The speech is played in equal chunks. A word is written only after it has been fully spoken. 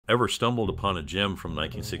Ever stumbled upon a gem from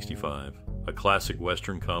 1965? A classic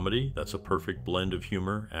Western comedy that's a perfect blend of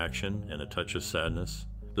humor, action, and a touch of sadness?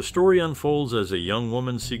 The story unfolds as a young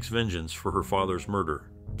woman seeks vengeance for her father's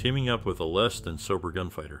murder, teaming up with a less than sober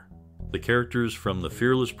gunfighter. The characters, from the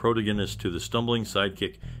fearless protagonist to the stumbling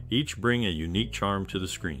sidekick, each bring a unique charm to the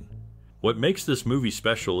screen. What makes this movie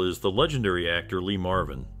special is the legendary actor Lee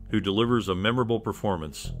Marvin, who delivers a memorable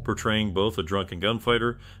performance, portraying both a drunken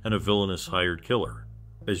gunfighter and a villainous hired killer.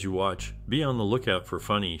 As you watch, be on the lookout for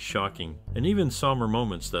funny, shocking, and even somber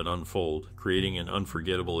moments that unfold, creating an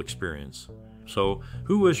unforgettable experience. So,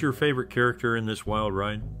 who was your favorite character in this wild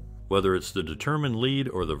ride? Whether it's the determined lead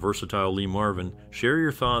or the versatile Lee Marvin, share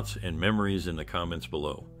your thoughts and memories in the comments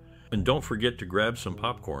below. And don't forget to grab some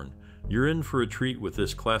popcorn. You're in for a treat with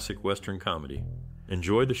this classic Western comedy.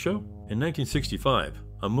 Enjoy the show? In 1965,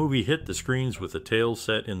 a movie hit the screens with a tale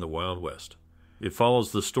set in the Wild West. It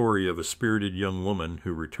follows the story of a spirited young woman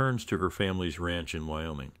who returns to her family's ranch in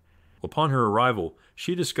Wyoming. Upon her arrival,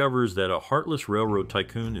 she discovers that a heartless railroad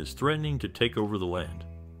tycoon is threatening to take over the land.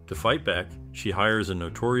 To fight back, she hires a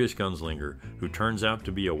notorious gunslinger who turns out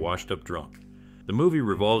to be a washed-up drunk. The movie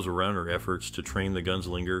revolves around her efforts to train the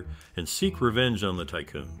gunslinger and seek revenge on the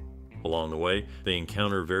tycoon. Along the way, they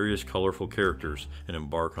encounter various colorful characters and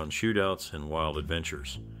embark on shootouts and wild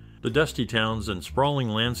adventures. The dusty towns and sprawling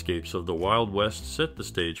landscapes of the Wild West set the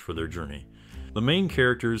stage for their journey. The main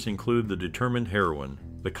characters include the determined heroine,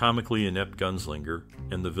 the comically inept gunslinger,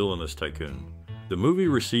 and the villainous tycoon. The movie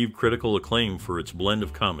received critical acclaim for its blend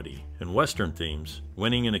of comedy and Western themes,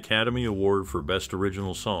 winning an Academy Award for Best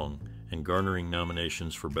Original Song and garnering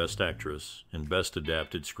nominations for Best Actress and Best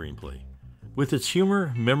Adapted Screenplay. With its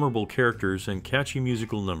humor, memorable characters, and catchy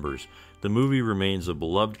musical numbers, the movie remains a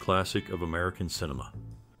beloved classic of American cinema.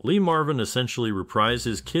 Lee Marvin essentially reprised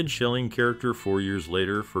his Kid Shelleen character 4 years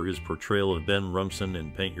later for his portrayal of Ben Rumson in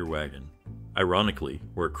Paint Your Wagon. Ironically,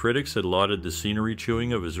 where critics had lauded the scenery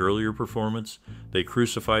chewing of his earlier performance, they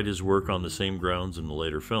crucified his work on the same grounds in the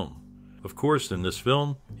later film. Of course, in this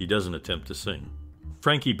film, he doesn't attempt to sing.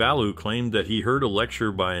 Frankie Ballou claimed that he heard a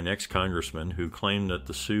lecture by an ex-congressman who claimed that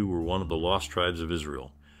the Sioux were one of the lost tribes of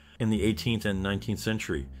Israel. In the 18th and 19th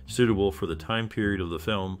century, suitable for the time period of the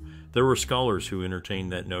film, there were scholars who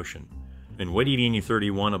entertained that notion. In Wedidini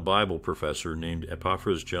 31, a Bible professor named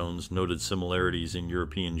Epaphras Jones noted similarities in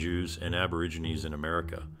European Jews and Aborigines in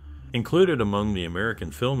America. Included among the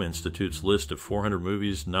American Film Institute's list of 400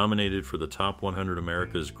 movies nominated for the top 100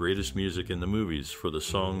 America's Greatest Music in the Movies for the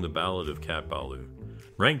song The Ballad of Cat Ballou.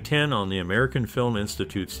 Ranked 10 on the American Film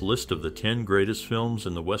Institute's list of the 10 greatest films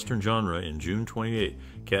in the Western genre in June 28,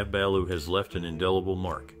 Cat Ballou has left an indelible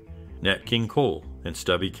mark. Nat King Cole and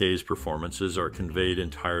Stubby Kaye's performances are conveyed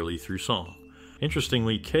entirely through song.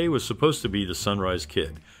 Interestingly, Kaye was supposed to be the Sunrise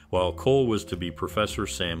Kid, while Cole was to be Professor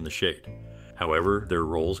Sam the Shade. However, their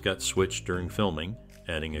roles got switched during filming,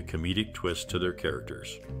 adding a comedic twist to their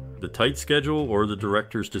characters. The tight schedule or the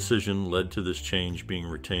director's decision led to this change being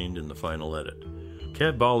retained in the final edit.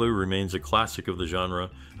 Cat Ballou remains a classic of the genre,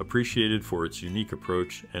 appreciated for its unique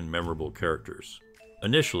approach and memorable characters.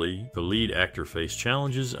 Initially, the lead actor faced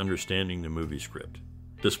challenges understanding the movie script.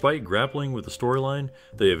 Despite grappling with the storyline,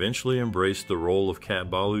 they eventually embraced the role of Cat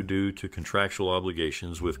Ballou due to contractual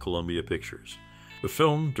obligations with Columbia Pictures. The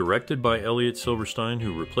film, directed by Elliot Silverstein,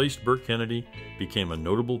 who replaced Burt Kennedy, became a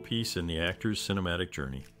notable piece in the actor's cinematic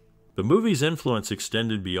journey. The movie's influence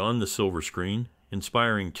extended beyond the silver screen,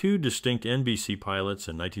 inspiring 2 distinct NBC pilots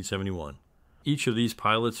in 1971. Each of these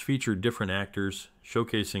pilots featured different actors,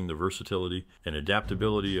 showcasing the versatility and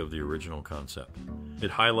adaptability of the original concept.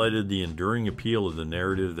 It highlighted the enduring appeal of the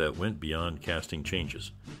narrative that went beyond casting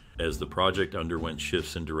changes. As the project underwent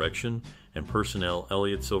shifts in direction and personnel,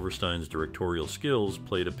 Elliot Silverstein's directorial skills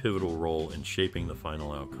played a pivotal role in shaping the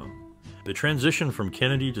final outcome. The transition from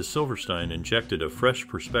Kennedy to Silverstein injected a fresh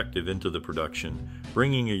perspective into the production,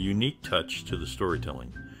 bringing a unique touch to the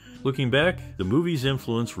storytelling. Looking back, the movie's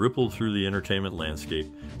influence rippled through the entertainment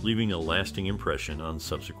landscape, leaving a lasting impression on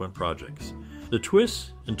subsequent projects. The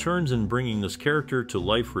twists and turns in bringing this character to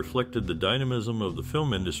life reflected the dynamism of the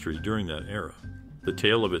film industry during that era. The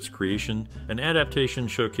tale of its creation and adaptation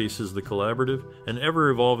showcases the collaborative and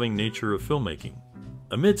ever-evolving nature of filmmaking.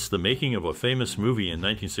 Amidst the making of a famous movie in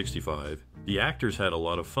 1965, the actors had a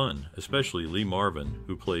lot of fun, especially Lee Marvin,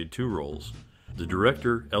 who played 2 roles. The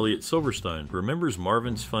director, Elliot Silverstein, remembers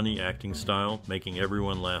Marvin's funny acting style, making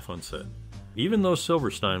everyone laugh on set. Even though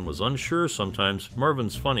Silverstein was unsure sometimes,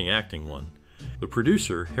 Marvin's funny acting won. The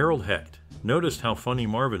producer, Harold Hecht, noticed how funny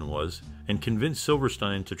Marvin was and convinced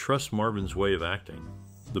Silverstein to trust Marvin's way of acting.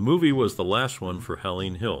 The movie was the last one for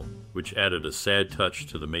Helene Hill, which added a sad touch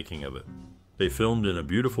to the making of it. They filmed in a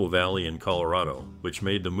beautiful valley in Colorado, which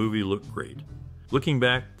made the movie look great. Looking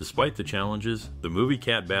back, despite the challenges, the movie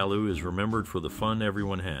Cat Ballou is remembered for the fun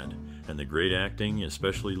everyone had, and the great acting,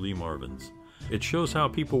 especially Lee Marvin's. It shows how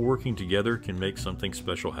people working together can make something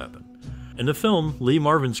special happen. In the film, Lee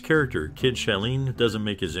Marvin's character, Kid Shelleen, doesn't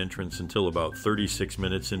make his entrance until about 36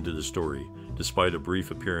 minutes into the story, despite a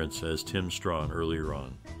brief appearance as Tim Strawn earlier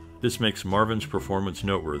on. This makes Marvin's performance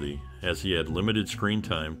noteworthy, as he had limited screen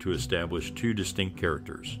time to establish two distinct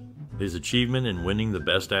characters. His achievement in winning the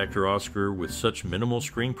Best Actor Oscar with such minimal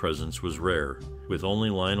screen presence was rare, with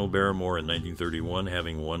only Lionel Barrymore in 1931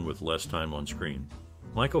 having won with less time on screen.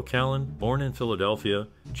 Michael Callan, born in Philadelphia,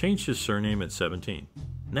 changed his surname at 17.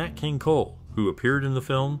 Nat King Cole, who appeared in the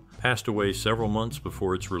film, passed away several months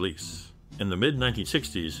before its release. In the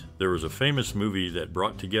mid-1960s, there was a famous movie that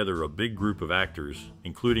brought together a big group of actors,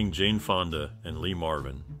 including Jane Fonda and Lee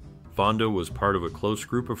Marvin. Fonda was part of a close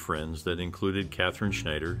group of friends that included Katherine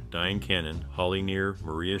Schneider, Diane Cannon, Holly Near,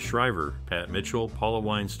 Maria Shriver, Pat Mitchell, Paula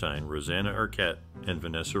Weinstein, Rosanna Arquette, and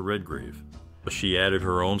Vanessa Redgrave. She added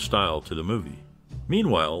her own style to the movie.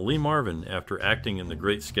 Meanwhile, Lee Marvin, after acting in The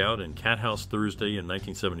Great Scout and Cat House Thursday in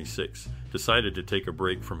 1976, decided to take a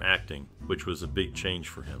break from acting, which was a big change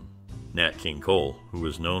for him. Nat King Cole, who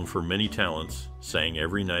was known for many talents, sang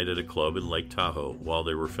every night at a club in Lake Tahoe while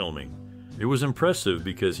they were filming. It was impressive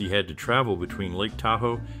because he had to travel between Lake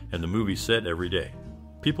Tahoe and the movie set every day.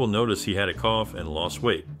 People noticed he had a cough and lost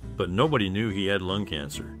weight, but nobody knew he had lung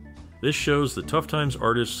cancer. This shows the tough times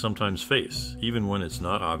artists sometimes face, even when it's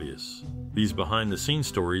not obvious. These behind-the-scenes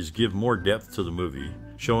stories give more depth to the movie,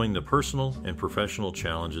 showing the personal and professional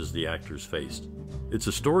challenges the actors faced. It's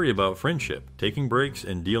a story about friendship, taking breaks,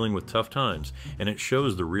 and dealing with tough times, and it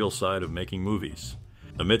shows the real side of making movies.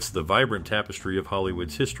 Amidst the vibrant tapestry of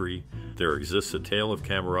Hollywood's history, there exists a tale of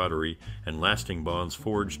camaraderie and lasting bonds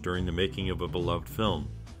forged during the making of a beloved film.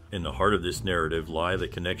 In the heart of this narrative lie the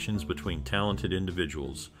connections between talented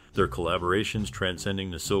individuals, their collaborations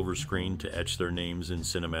transcending the silver screen to etch their names in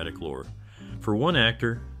cinematic lore. For one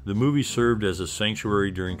actor, the movie served as a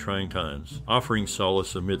sanctuary during trying times, offering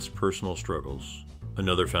solace amidst personal struggles.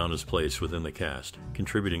 Another found his place within the cast,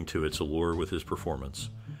 contributing to its allure with his performance.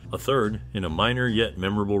 A third, in a minor yet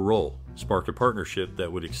memorable role, sparked a partnership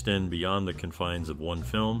that would extend beyond the confines of one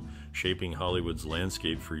film, shaping Hollywood's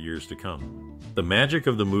landscape for years to come. The magic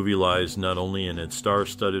of the movie lies not only in its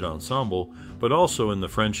star-studded ensemble, but also in the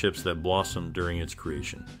friendships that blossomed during its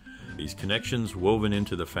creation. These connections, woven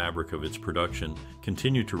into the fabric of its production,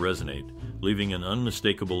 continue to resonate, leaving an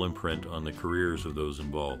unmistakable imprint on the careers of those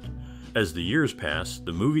involved. As the years pass,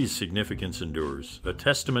 the movie's significance endures, a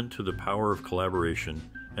testament to the power of collaboration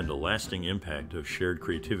and the lasting impact of shared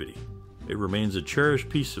creativity. It remains a cherished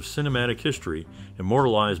piece of cinematic history,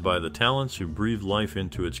 immortalized by the talents who breathed life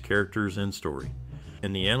into its characters and story.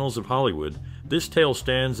 In the annals of Hollywood, this tale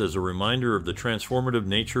stands as a reminder of the transformative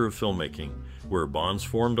nature of filmmaking, where bonds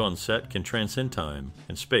formed on set can transcend time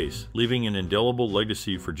and space, leaving an indelible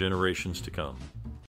legacy for generations to come.